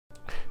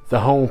The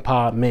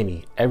HomePod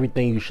Mini,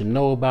 everything you should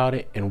know about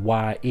it and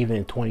why even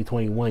in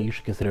 2021 you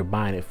should consider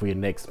buying it for your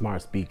next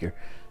smart speaker.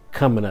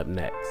 Coming up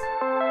next.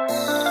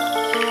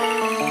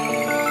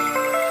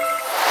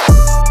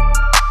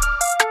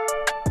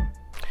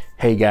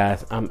 Hey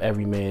guys, I'm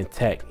Everyman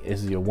Tech.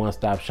 This is your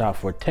one-stop shop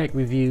for tech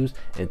reviews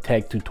and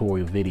tech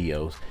tutorial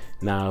videos.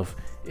 Now,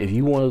 if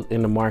you want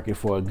in the market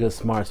for a good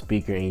smart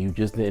speaker and you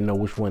just didn't know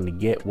which one to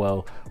get,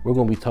 well, we're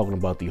going to be talking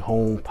about the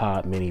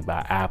HomePod Mini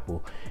by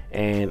Apple.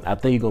 And I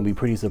think you're going to be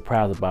pretty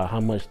surprised about how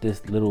much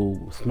this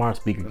little smart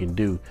speaker can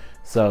do.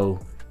 So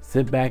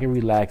sit back and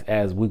relax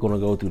as we're going to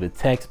go through the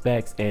tech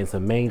specs and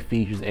some main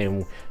features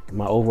and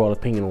my overall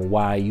opinion on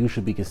why you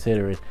should be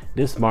considering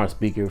this smart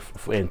speaker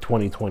in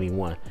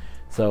 2021.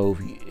 So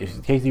if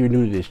in case you're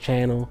new to this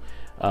channel,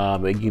 I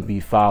can be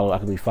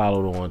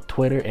followed on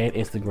Twitter and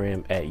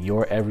Instagram at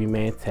Your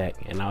Everyman Tech,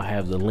 and I'll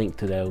have the link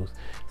to those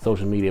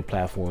social media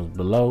platforms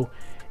below.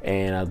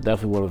 And I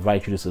definitely want to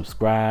invite you to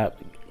subscribe,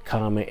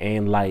 comment,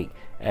 and like,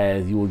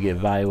 as you will get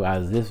value out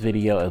of this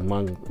video as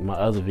among my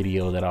other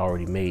videos that I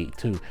already made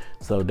too.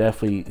 So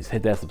definitely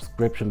hit that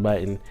subscription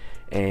button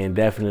and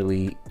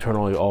definitely turn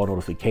on all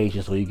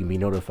notifications so you can be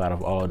notified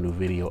of all new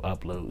video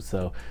uploads.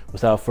 So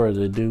without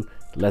further ado,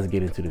 let's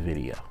get into the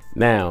video.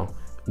 Now,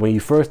 when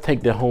you first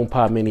take the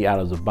HomePod Mini out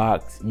of the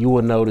box, you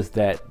will notice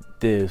that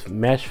this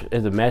mesh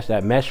is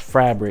that mesh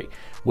fabric,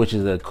 which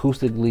is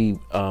acoustically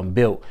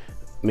built,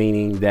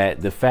 meaning that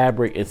the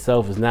fabric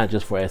itself is not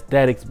just for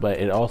aesthetics, but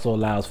it also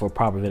allows for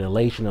proper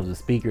ventilation of the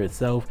speaker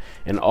itself,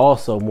 and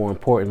also more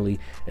importantly,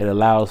 it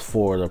allows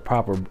for the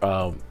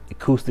proper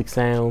acoustic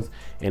sounds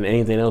and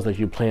anything else that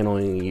you plan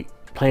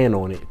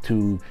on it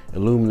to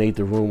illuminate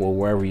the room or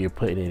wherever you're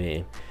putting it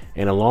in.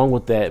 And along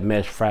with that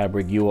mesh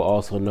fabric, you will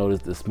also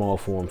notice the small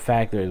form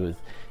factor.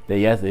 That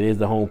yes, it is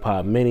the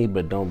HomePod Mini,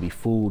 but don't be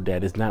fooled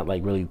that it's not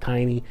like really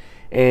tiny,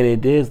 and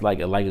it is like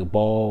a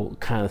ball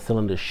kind of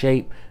cylinder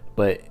shape.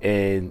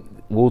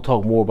 And we'll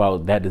talk more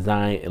about that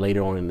design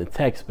later on in the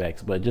tech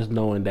specs, but just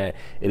knowing that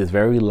it is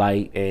very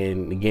light,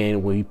 and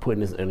again, when you put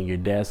this on your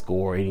desk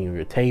or any of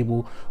your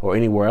table or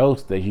anywhere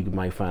else that you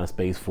might find a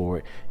space for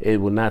it, it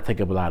will not take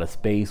up a lot of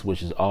space,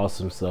 which is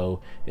awesome.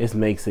 So this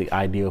makes it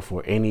ideal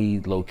for any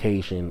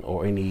location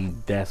or any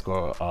desk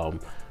or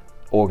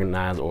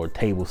organized or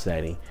table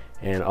setting.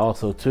 And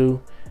also too,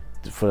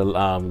 for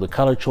the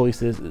color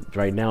choices,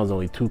 right now there's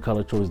only 2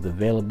 color choices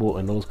available,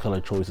 and those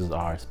color choices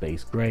are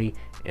space gray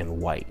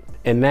and white.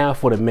 And now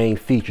for the main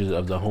features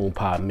of the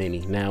HomePod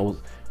Mini. Now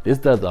this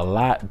does a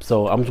lot,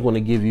 so I'm just going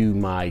to give you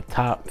my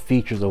top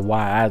features of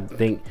why I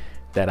think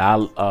that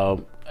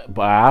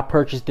I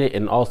purchased it,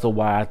 and also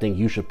why I think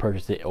you should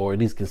purchase it, or at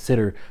least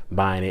consider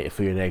buying it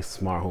for your next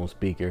smart home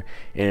speaker.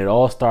 And it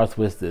all starts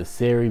with the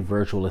Siri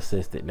virtual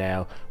assistant.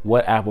 Now,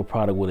 what Apple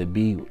product would it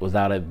be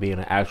without it being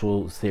an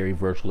actual Siri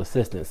virtual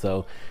assistant?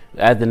 So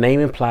as the name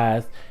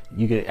implies,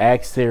 you can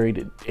ask Siri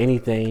to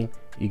anything.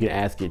 You can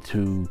ask it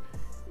to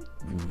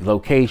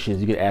locations,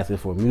 you can ask it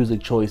for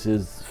music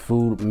choices,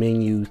 food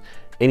menus,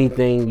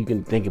 anything you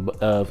can think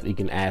of, you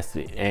can ask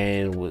it.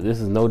 And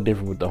this is no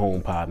different with the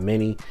HomePod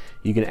Mini.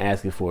 You can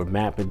ask it for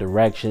map and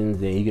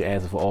directions, and you can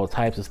ask it for all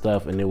types of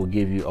stuff, and it will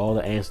give you all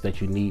the answers that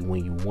you need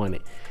when you want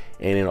it.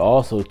 And it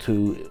also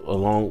too,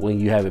 when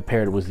you have it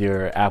paired with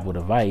your Apple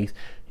device,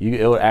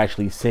 it will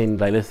actually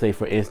send, like let's say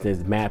for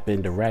instance, map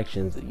and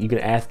directions. You can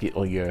ask it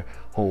on your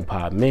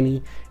HomePod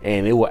Mini,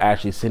 and it will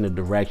actually send the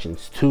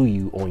directions to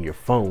you on your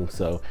phone.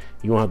 So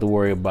you don't have to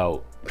worry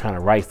about trying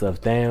to write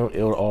stuff down.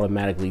 It'll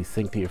automatically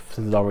sync to your,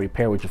 since it's already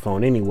paired with your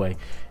phone anyway.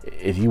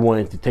 If you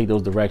wanted to take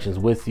those directions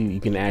with you, you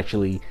can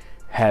actually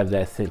have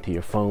that sent to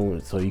your phone,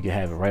 so you can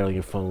have it right on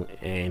your phone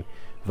and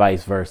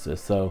vice versa.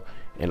 So,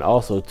 and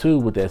also too,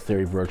 with that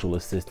Siri virtual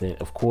assistant,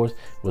 of course,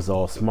 with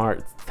all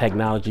smart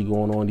technology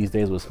going on these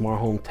days with smart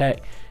home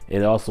tech,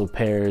 it also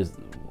pairs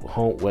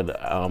home with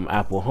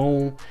Apple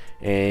Home,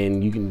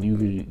 and you can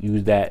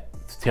use that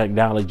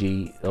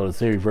technology, or the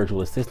Siri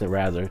virtual assistant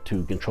rather,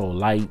 to control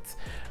lights,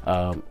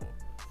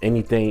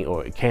 anything,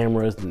 or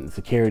cameras and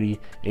security,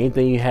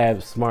 anything you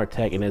have smart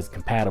tech and is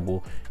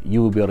compatible,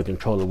 you will be able to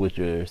control it with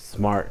your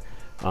smart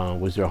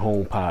with your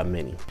HomePod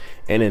Mini.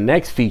 And the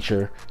next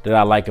feature that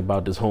I like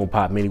about this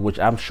HomePod Mini, which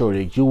I'm sure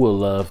that you will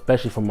love,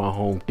 especially for my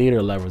home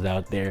theater lovers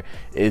out there,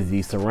 is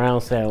the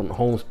surround sound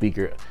home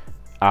speaker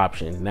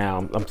option.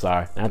 Now, I'm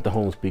sorry, not the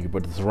home speaker,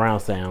 but the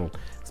surround sound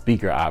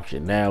speaker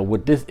option. Now,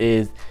 what this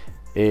is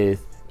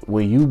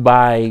when you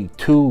buy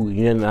 2,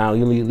 you at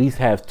least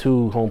have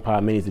 2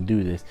 HomePod Minis to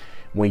do this.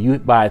 When you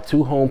buy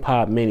 2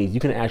 HomePod Minis,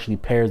 you can actually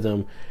pair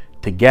them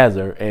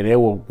together, and it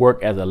will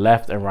work as a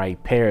left and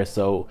right pair.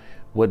 So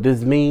what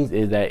this means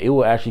is that it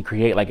will actually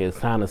create like a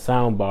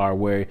sound bar,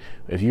 where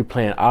if you're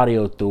playing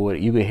audio through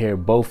it, you can hear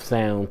both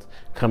sounds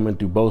coming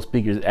through both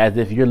speakers as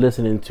if you're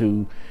listening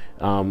to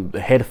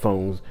the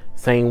headphones.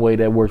 Same way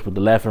that works with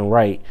the left and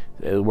right,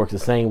 it works the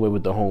same way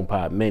with the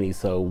HomePod Mini.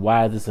 So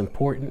why is this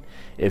important?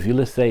 If you,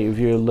 let's say, if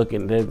you're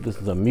looking to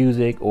listen to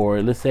music,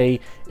 or let's say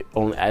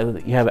you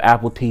have an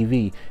Apple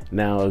TV.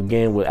 Now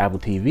again, with Apple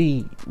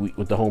TV,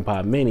 with the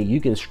HomePod Mini, you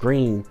can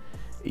stream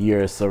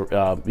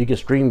you can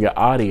stream your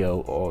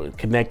audio or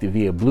connect it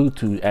via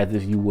Bluetooth as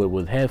if you would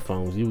with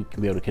headphones. You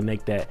can be able to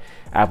connect that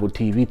Apple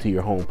TV to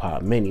your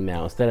HomePod Mini.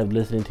 Now, instead of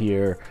listening to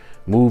your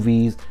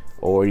movies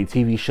or your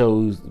TV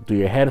shows through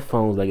your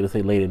headphones, like let's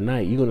say late at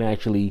night, you're gonna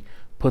actually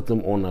put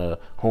them on the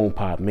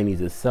HomePod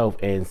Minis itself,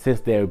 and since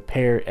they're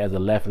paired as a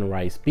left and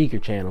right speaker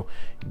channel,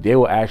 they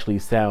will actually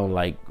sound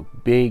like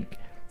big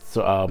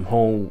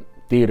home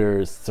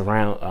theater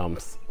sound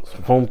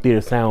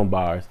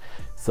bars.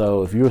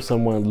 So if you're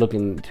someone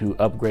looking to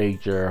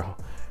upgrade your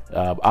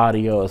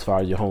audio as far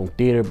as your home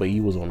theater, but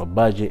you was on a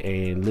budget,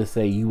 and let's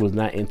say you was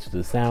not into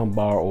the sound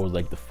bar or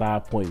like the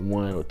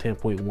 5.1 or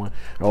 10.1 and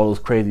all those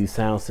crazy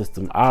sound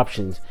system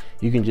options,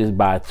 you can just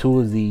buy 2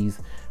 of these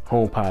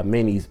HomePod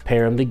Minis,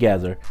 pair them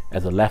together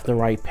as a left and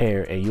right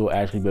pair, and you'll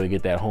actually be able to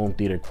get that home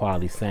theater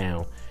quality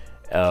sound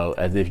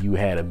as if you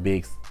had a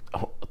big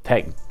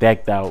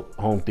decked out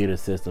home theater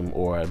system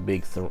or a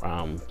big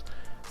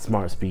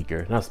smart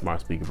speaker, not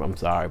smart speaker, I'm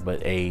sorry,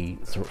 but a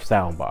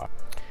sound bar.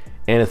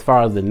 And as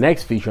far as the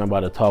next feature I'm about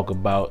to talk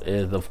about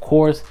is, of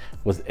course,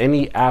 with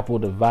any Apple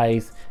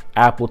device,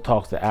 Apple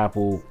talks to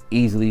Apple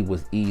easily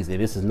with ease. And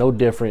this is no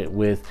different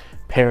with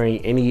pairing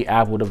any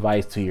Apple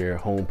device to your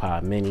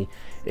HomePod Mini.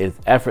 It's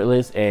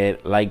effortless, and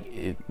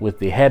with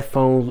the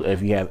headphones,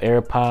 if you have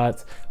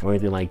AirPods or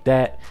anything like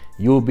that,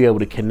 you'll be able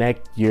to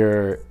connect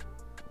your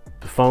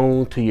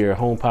phone to your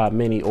HomePod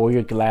Mini or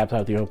your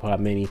laptop to your HomePod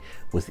Mini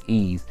with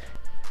ease.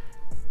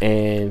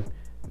 And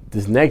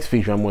this next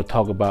feature I'm going to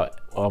talk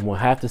about, I'm going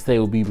to have to say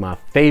will be my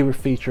favorite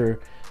feature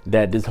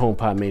that this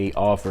HomePod Mini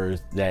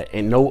offers,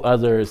 and no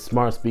other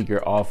smart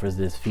speaker offers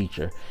this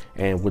feature.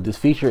 And what this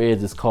feature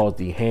is, it's called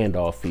the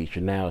handoff feature.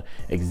 Now,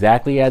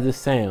 exactly as it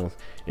sounds,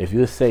 if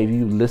you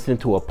listen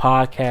to a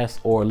podcast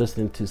or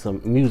listening to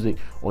some music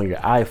on your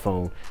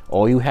iPhone,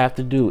 all you have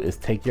to do is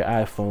take your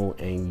iPhone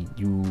and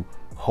you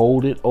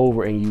hold it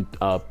over and you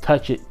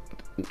touch it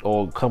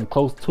or come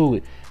close to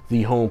it,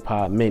 the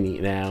HomePod Mini.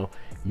 Now,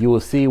 you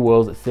will see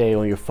what it say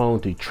on your phone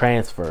to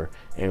transfer,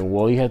 and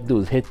all you have to do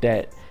is hit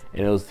that,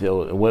 and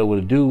what it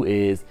will do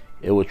is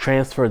it will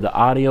transfer the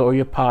audio or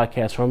your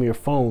podcast from your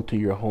phone to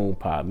your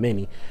HomePod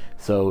Mini.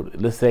 So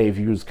let's say if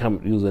you was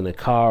in a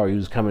car or you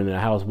was coming in the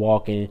house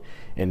walking,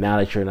 and now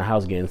that you're in the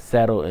house getting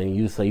settled, and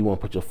you say you want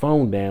to put your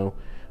phone down,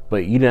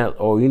 but you don't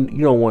want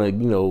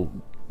to,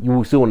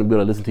 you still want to be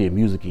able to listen to your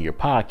music and your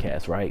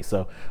podcast, right?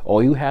 So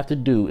all you have to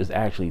do is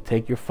actually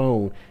take your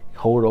phone,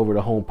 hold it over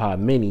the HomePod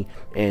Mini,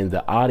 and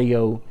the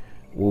audio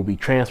will be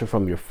transferred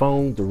from your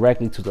phone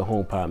directly to the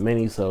HomePod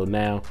Mini. So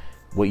now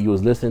what you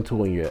was listening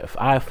to on your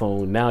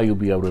iPhone, now you'll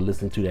be able to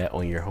listen to that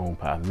on your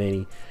HomePod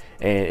Mini.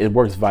 And it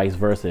works vice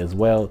versa as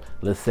well.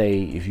 Let's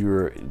say if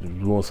you're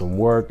doing some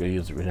work or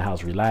you're in the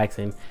house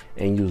relaxing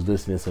and you was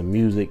listening to some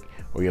music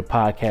or your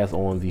podcast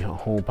on the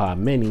HomePod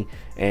Mini,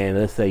 and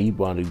let's say you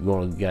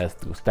gotta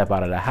step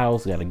out of the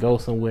house, gotta go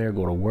somewhere,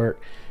 go to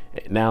work.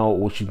 Now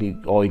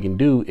all you can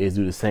do is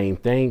do the same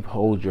thing,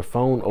 hold your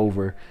phone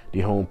over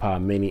the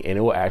HomePod Mini, and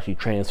it will actually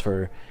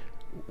transfer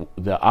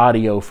the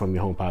audio from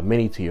your HomePod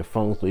Mini to your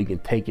phone, so you can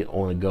take it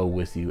on the go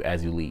with you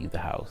as you leave the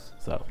house.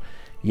 So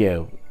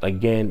yeah,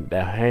 again,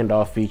 that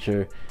handoff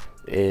feature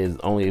is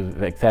only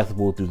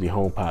accessible through the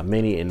HomePod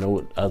Mini, and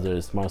no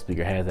other smart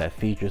speaker has that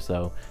feature.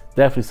 So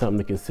definitely something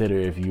to consider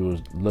if you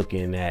was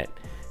looking at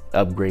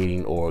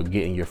upgrading or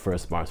getting your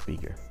first smart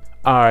speaker.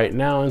 All right,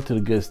 now into the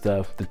good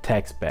stuff, the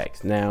tech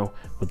specs. Now,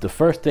 with the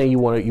first thing you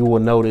will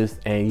notice,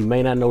 and you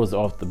may not notice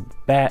off the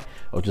bat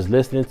or just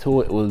listening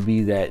to it, will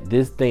be that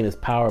this thing is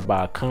powered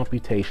by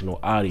computational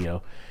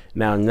audio.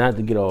 Now, not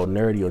to get all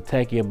nerdy or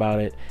techie about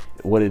it,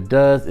 what it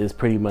does is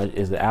pretty much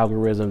is the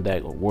algorithm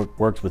that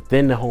works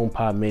within the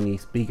HomePod Mini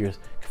speakers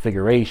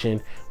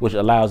configuration, which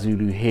allows you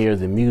to hear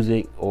the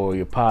music or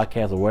your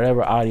podcast or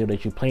whatever audio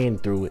that you're playing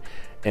through it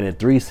in a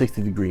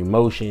 360-degree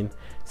motion.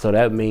 So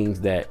that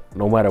means that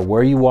no matter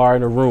where you are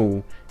in the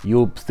room,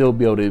 you'll still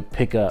be able to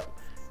pick up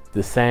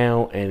the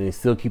sound and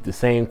still keep the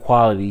same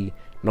quality,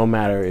 no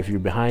matter if you're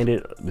behind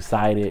it,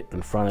 beside it,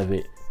 in front of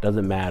it,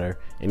 doesn't matter.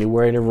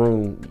 Anywhere in the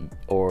room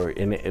or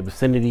in the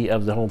vicinity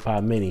of the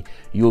HomePod Mini,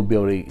 you'll be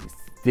able to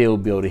still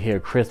be able to hear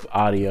crisp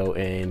audio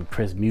and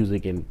crisp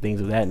music and things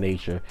of that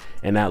nature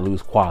and not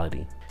lose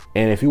quality.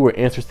 And if you were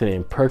interested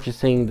in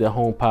purchasing the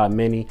HomePod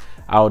Mini,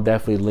 I'll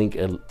definitely link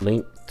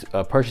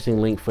a purchasing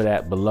link for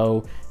that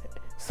below.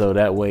 So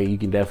that way you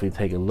can definitely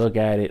take a look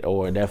at it,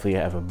 or definitely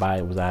have a buy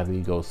it without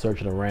having to go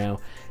searching around.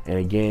 And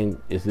again,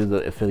 this is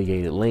an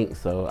affiliated link,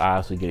 so I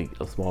also get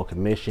a small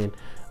commission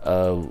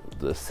of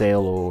the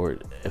sale or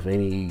if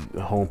any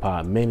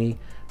HomePod Mini,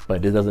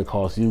 but this doesn't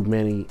cost you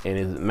money, and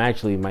it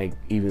actually might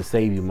even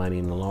save you money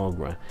in the long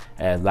run,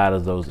 as a lot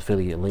of those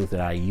affiliate links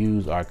that I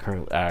use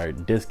are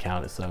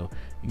discounted. So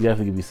you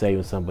definitely could be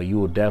saving some, but you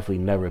will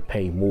definitely never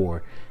pay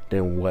more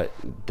than what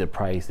the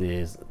price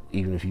is,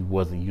 even if you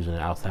wasn't using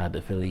it outside the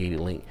affiliated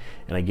link.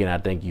 And again, I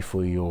thank you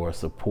for your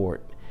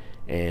support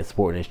and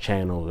supporting this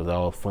channel, because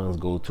all funds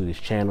go to this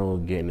channel,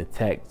 getting the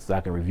tech so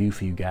I can review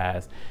for you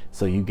guys,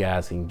 so you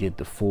guys can get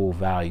the full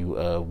value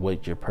of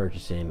what you're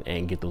purchasing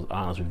and get those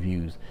honest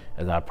reviews,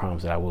 as I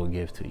promised that I will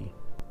give to you.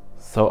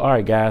 So all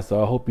right guys,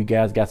 so I hope you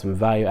guys got some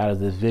value out of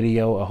this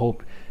video. I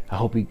hope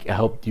I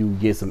helped you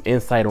get some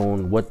insight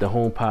on what the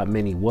HomePod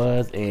Mini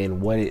was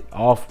and what it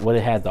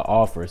has to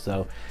offer.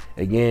 So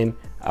again,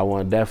 I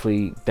want to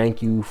definitely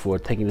thank you for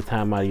taking the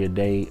time out of your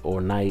day or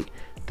night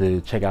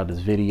to check out this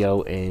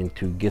video and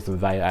to get some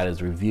value out of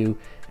this review.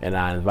 And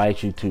I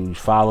invite you to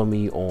follow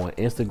me on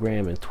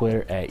Instagram and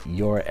Twitter at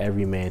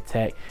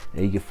YourEverymanTech,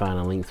 and you can find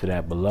the links for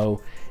that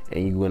below.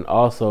 And you can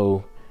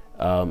also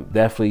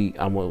definitely,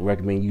 I'm gonna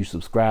recommend you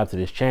subscribe to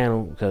this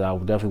channel, because I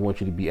definitely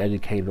want you to be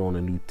educated on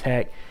the new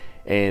tech.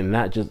 And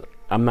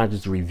I'm not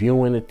just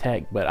reviewing the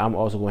tech, but I'm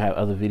also gonna have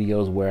other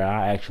videos where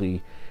I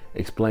actually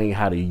explain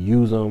how to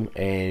use them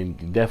and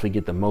definitely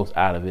get the most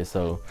out of it,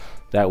 so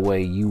that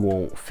way you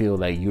won't feel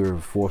like you're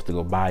forced to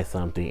go buy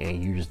something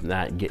and you're just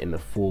not getting the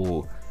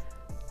full,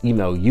 you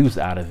know, use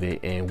out of it,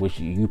 and which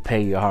you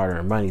pay your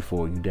hard-earned money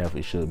for. You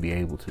definitely should be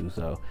able to.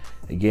 So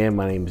again,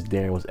 my name is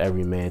Darren with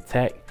Everyman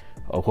Tech.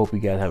 I hope you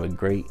guys have a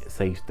great,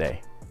 safe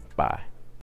day. Bye.